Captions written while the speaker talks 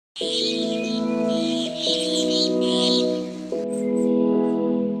Good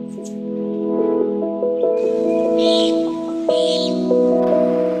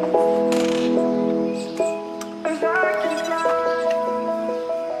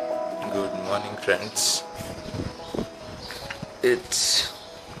morning, friends. It's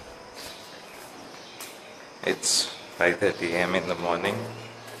 5:30 a.m. in the morning,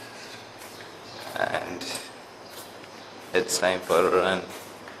 and it's time for a run.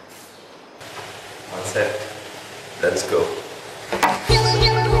 All set. Let's go.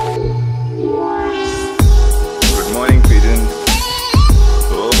 Good morning, pigeon.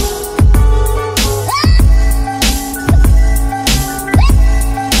 Oh.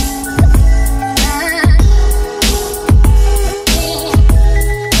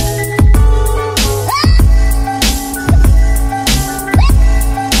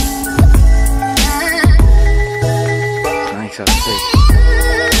 Nice outside.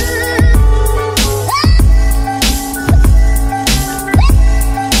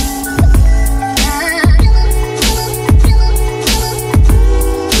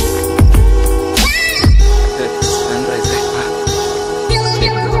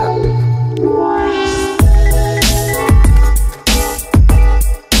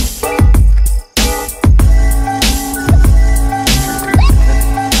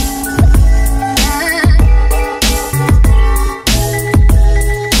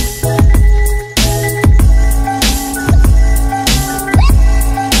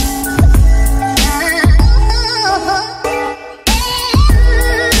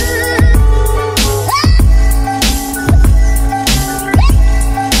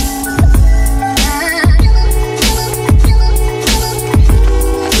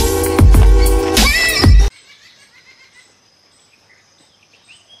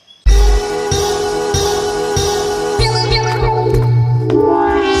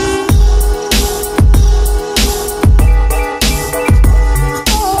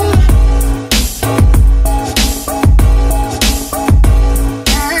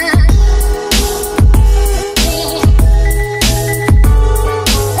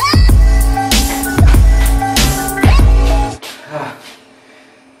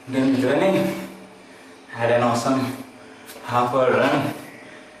 Had an awesome half-hour run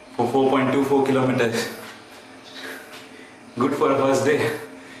for 4.24 kilometers. Good for a first day.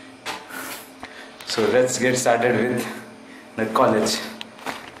 So let's get started with the college.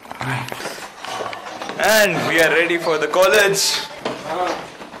 And we are ready for the college.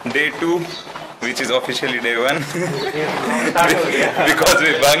 Day 2, which is officially day 1. Because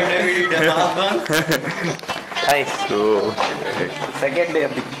we bunked. So second day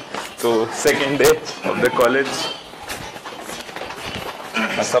of the second day of the college.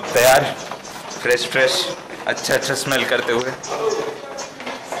 सब तैयार, fresh अच्छा smell करते हुए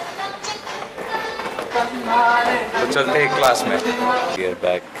तो चलते हैं class में. We are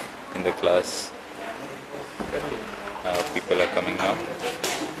back in the class. People are coming now.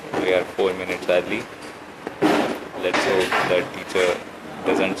 We are 4 minutes early. Let's hope that teacher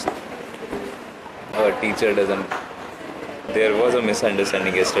doesn't. There was a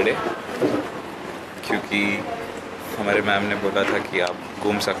misunderstanding yesterday क्योंकि हमारे मैम ने बोला था कि आप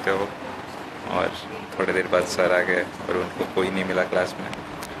घूम सकते हो, और थोड़ी देर बाद सर आ गए और उनको कोई नहीं मिला क्लास में.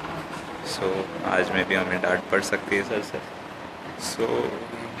 सो आज में भी हमें डांट पड़ सकती है सर से. सो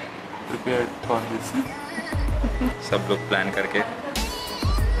प्रिपेयर्ड फॉर दिस. सब लोग प्लान करके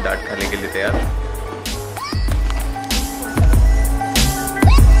डांट खाने के लिए तैयार.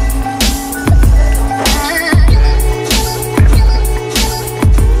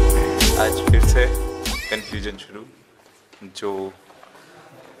 आज फिर से कन्फ्यूजन शुरू. जो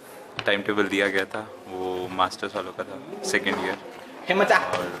टाइम टेबल दिया गया था वो मास्टर्स वालों का था, सेकेंड ईयर.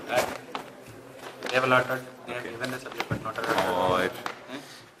 और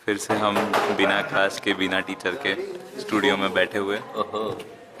फिर से हम बिना क्लास के, बिना टीचर के स्टूडियो में बैठे हुए.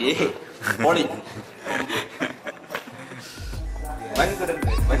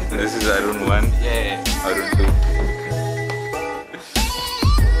 This is Arun 1, Arun 2.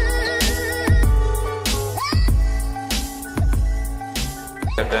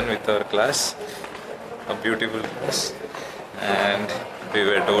 Done with our class, a beautiful class, and we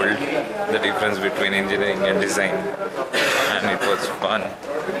were told the difference between engineering and design, and it was fun.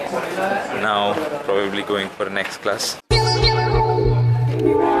 Now probably going for next class.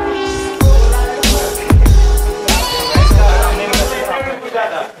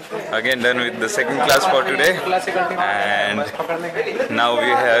 Again done with the second class for today, and now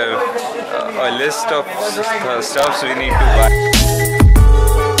we have a list of stuffs we need to buy.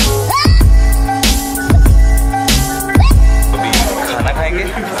 खाना खाएंगे.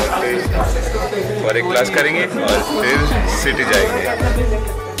 और एक class करेंगे और फिर city जाएंगे।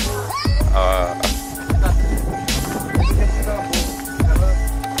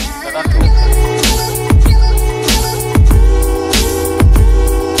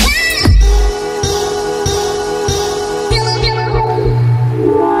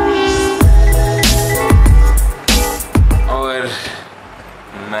 और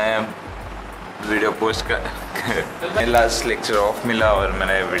मैं वीडियो पोस्ट कर लास्ट लेक्चर ऑफ मिला और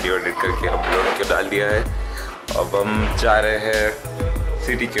मैंने वीडियो एडिट करके अपलोड कर डाल दिया है। अब हम जा रहे हैं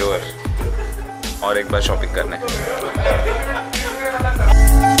सिटी की ओर और एक बार शॉपिंग करने।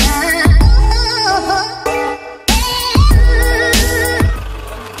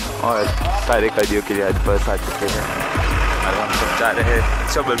 और सारे कादियों के लिए आज बस आ चुके हैं और हम सब जा रहे हैं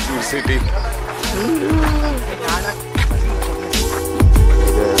जबलपुर सिटी।